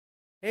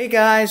Hey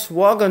guys,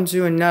 welcome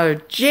to another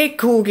J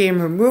Cool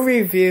Gamer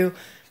movie review,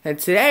 and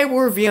today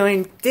we're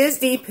reviewing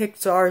Disney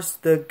Pixar's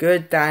The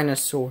Good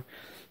Dinosaur.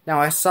 Now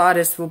I saw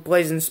this with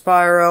Blazing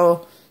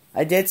Spyro.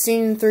 I did see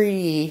it in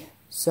 3D,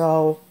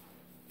 so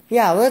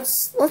yeah,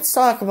 let's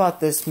talk about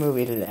this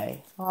movie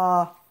today.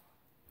 Here's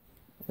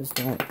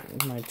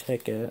my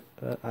ticket,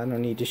 but I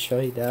don't need to show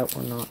you that.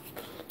 We're not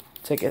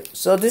ticket.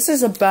 So this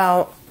is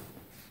about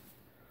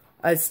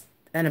an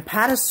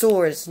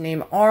Apatosaurus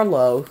named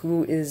Arlo,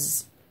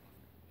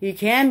 he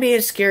can be a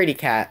scaredy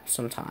cat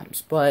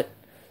sometimes, but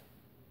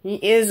he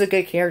is a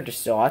good character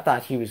still. I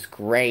thought he was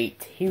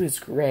great. He was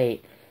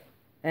great.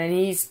 And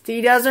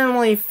he doesn't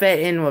really fit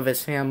in with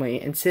his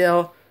family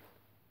until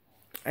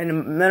in the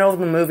middle of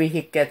the movie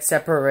he gets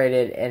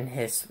separated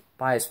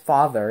by his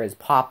father, his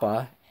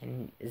papa,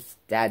 and his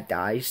dad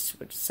dies,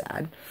 which is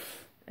sad.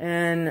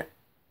 And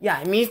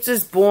yeah, he meets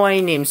this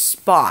boy named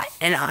Spot,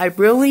 and I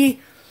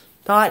really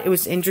thought it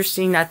was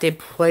interesting that they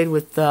played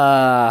with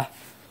the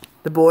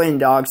boy and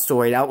dog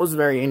story. That was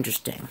very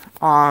interesting.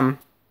 Yeah,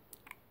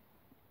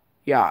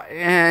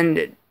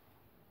 and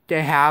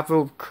they have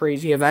a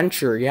crazy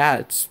adventure. Yeah,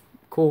 it's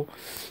cool.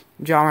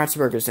 John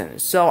Ratzenberger's in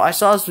it. So I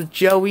saw this with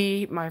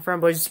Joey, my friend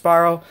Blazing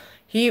Spyro.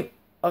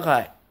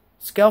 Okay,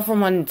 scale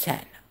from 1 to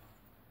 10.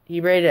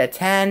 He rated a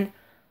 10.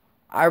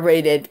 I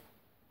rated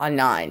a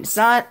 9. It's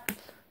not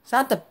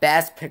the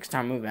best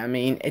Pixar movie. I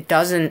mean, it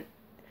doesn't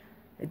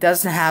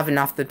have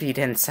enough to beat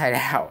Inside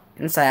Out.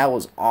 Inside Out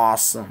was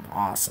awesome.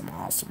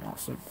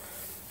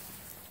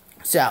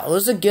 So, yeah, it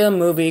was a good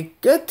movie.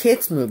 Good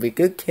kids movie,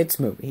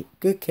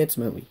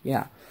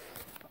 yeah.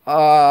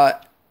 The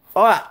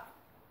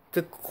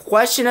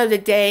question of the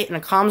day in the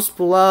comments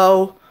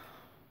below.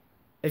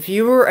 If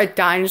you were a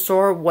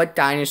dinosaur, what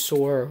kind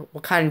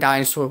of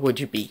dinosaur would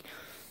you be?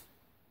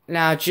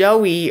 Now,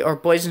 Joey, or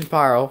Blazing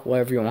Spyro,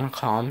 whatever you want to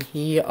call him,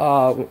 he,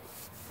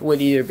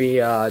 would either be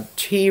a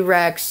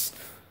T-Rex,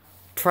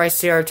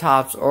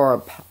 Triceratops, or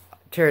a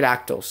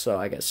pterodactyl, so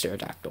I guess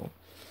pterodactyl.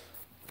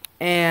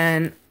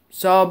 And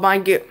so my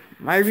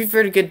review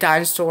for The Good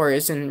Dinosaur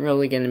isn't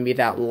really going to be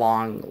that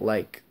long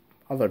like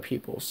other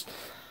people's.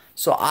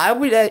 So I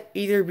would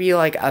either be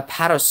like a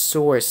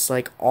Apatosaurus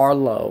like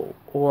Arlo,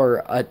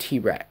 or a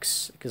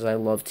T-Rex, because I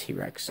love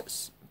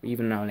T-Rexes,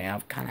 even though they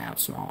kind of have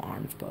small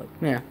arms, but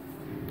yeah,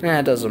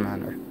 it doesn't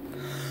matter.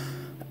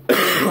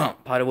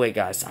 By the way,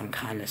 guys, I'm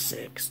kind of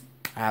sick.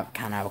 I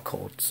kind of have a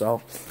cold,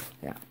 so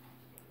yeah.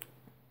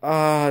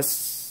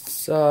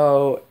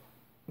 So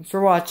thanks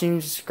for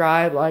watching.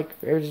 Subscribe, like,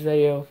 share this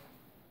video.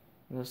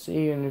 I'll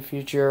see you in the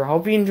future.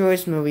 Hope you enjoy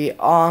this movie.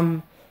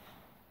 If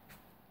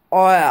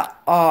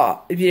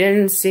you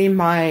didn't see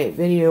my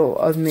video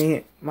of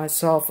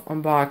myself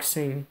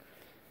unboxing,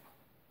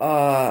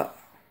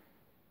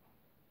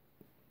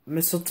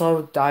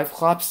 Mistletoe Dive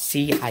Clops.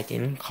 See, I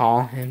didn't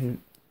call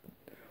him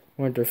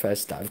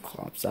Winterfest Dive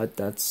Clops.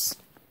 That's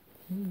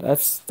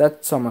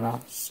someone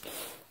else.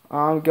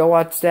 Go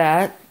watch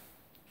that.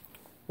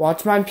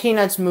 Watch my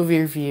Peanuts movie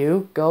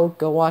review. Go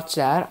watch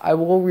that. I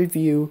will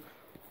review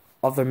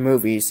other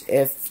movies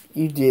if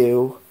you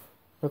do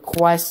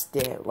request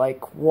it.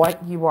 Like,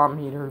 what you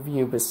want me to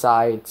review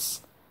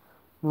besides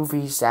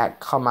movies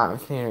that come out in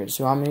theaters.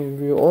 You want me to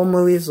review old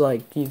movies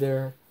like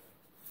either,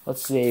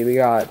 let's see, we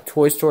got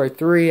Toy Story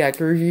 3. I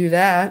could review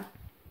that.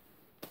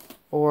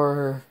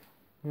 Or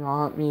you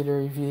want me to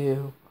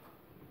review,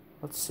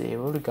 let's see,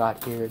 what do we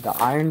got here? The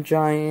Iron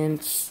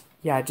Giants.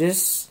 Yeah,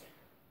 just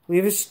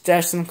leave a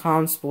suggestion in the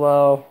comments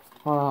below.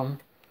 Well,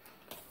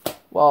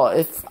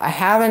 if I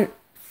haven't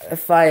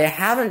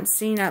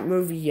seen that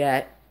movie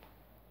yet,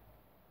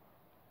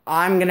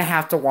 I'm gonna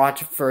have to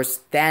watch it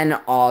first, then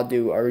I'll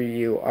do a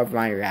review of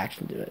my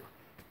reaction to it.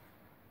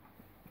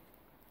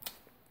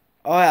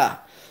 Oh yeah,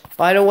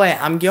 by the way,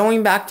 I'm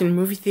going back to the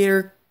movie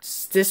theater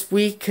this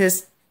week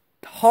because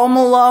Home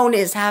Alone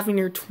is having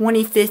their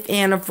 25th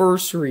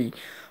anniversary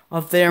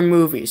of their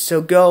movie. So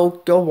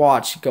go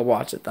watch it.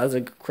 That's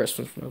a good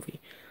Christmas movie.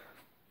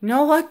 You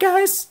know what,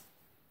 guys?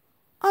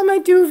 I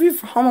might do a review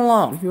for Home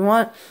Alone. If you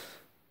want,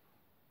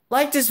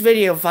 like this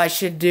video if I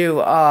should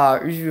do a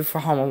review for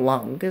Home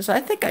Alone, because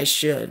I think I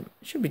should.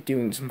 I should be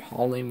doing some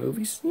holiday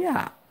movies.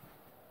 Yeah.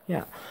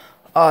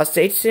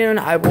 Stay tuned.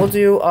 I will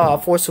do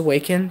Force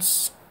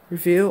Awakens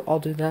review. I'll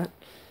do that.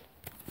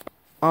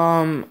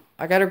 I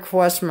got a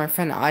request from my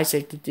friend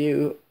Isaac to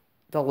do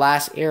The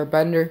Last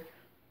Airbender.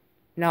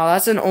 Now,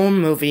 that's an old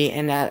movie,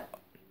 and that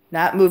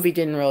movie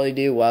didn't really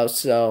do well,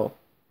 so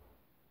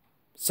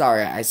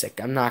sorry,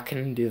 Isaac. I'm not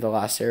going to do The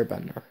Last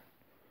Airbender.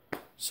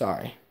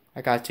 Sorry.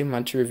 I got too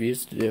much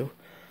reviews to do.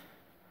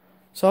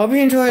 So, I hope you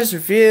enjoy this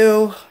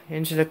review.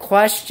 Answer the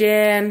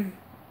question.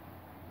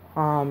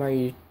 Are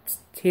you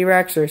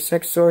T-Rex, or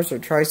Stegosaurus, or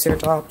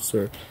Triceratops,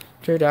 or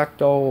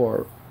Pterodactyl,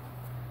 or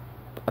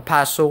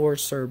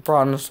Apatosaurus, or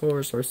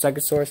Brontosaurus, or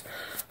Stegosaurus?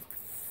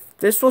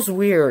 This was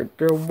weird.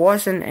 There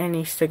wasn't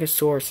any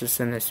Stegosauruses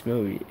in this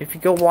movie. If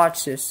you go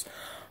watch this.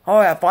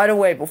 Oh yeah, by the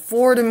way,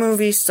 before the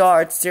movie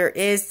starts, there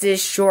is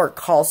this short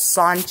called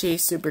Sanjay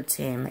Super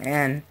Team,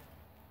 and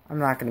I'm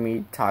not going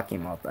to be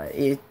talking about that.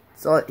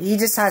 So he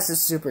just has a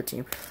super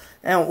team.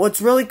 And what's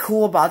really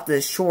cool about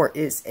this short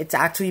is it's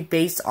actually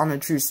based on a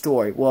true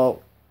story.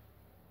 Well,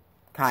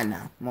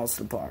 kinda, most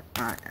of the part.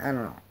 I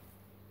don't know.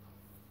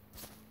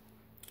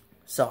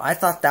 So I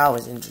thought that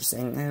was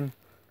interesting, and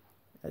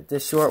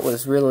this short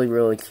was really,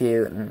 really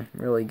cute and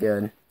really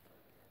good.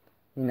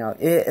 You know,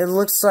 it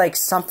looks like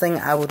something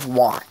I would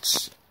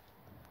watch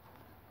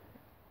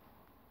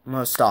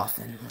most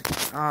often.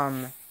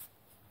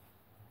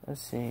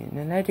 Let's see.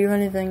 Did I do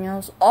anything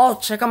else? Oh,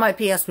 check out my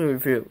PS movie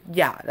review.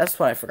 Yeah, that's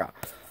what I forgot.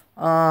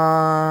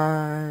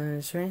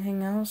 Is there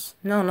anything else?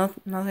 No,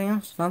 nothing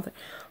else. Nothing.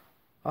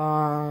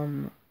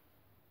 I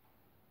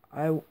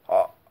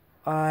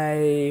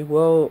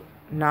will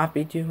not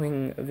be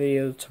doing a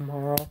video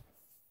tomorrow.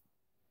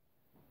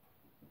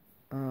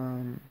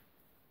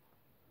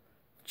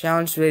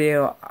 Challenge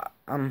video.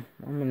 I'm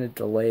gonna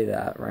delay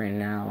that right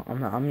now. I'm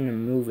gonna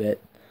move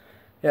it.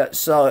 Yeah.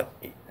 So,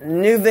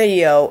 new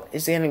video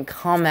is gonna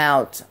come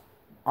out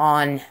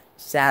on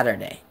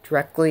Saturday,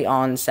 directly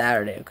on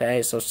Saturday.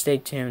 Okay, so stay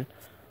tuned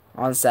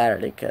on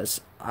Saturday,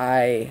 because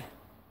I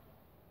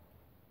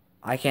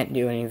can't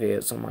do any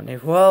videos on Monday.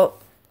 Well,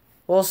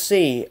 we'll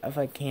see if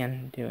I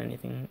can do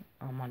anything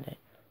on Monday.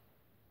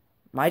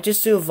 Might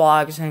just do a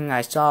vlog saying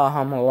I saw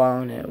Home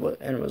Alone and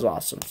it was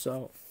awesome.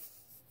 So,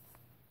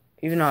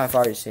 even though I've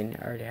already seen it,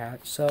 I already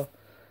have. So,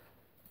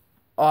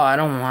 I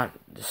don't want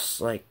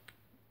this, like,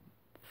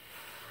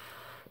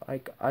 I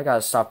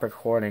gotta stop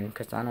recording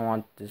because I don't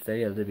want this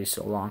video to be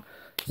so long.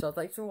 So,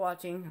 thanks for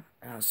watching,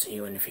 and I'll see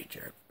you in the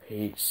future.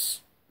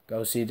 Peace.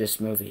 Go see this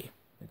movie.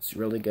 It's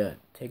really good.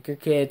 Take your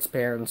kids,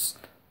 parents,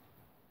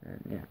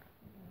 and yeah.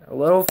 A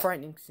little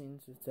frightening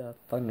scenes with the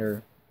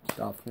thunder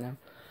stuff. Never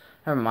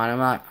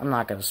mind. I'm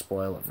not gonna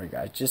spoil it for you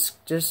guys.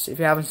 Just if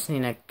you haven't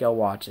seen it, go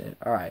watch it.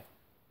 All right.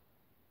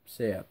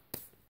 See ya.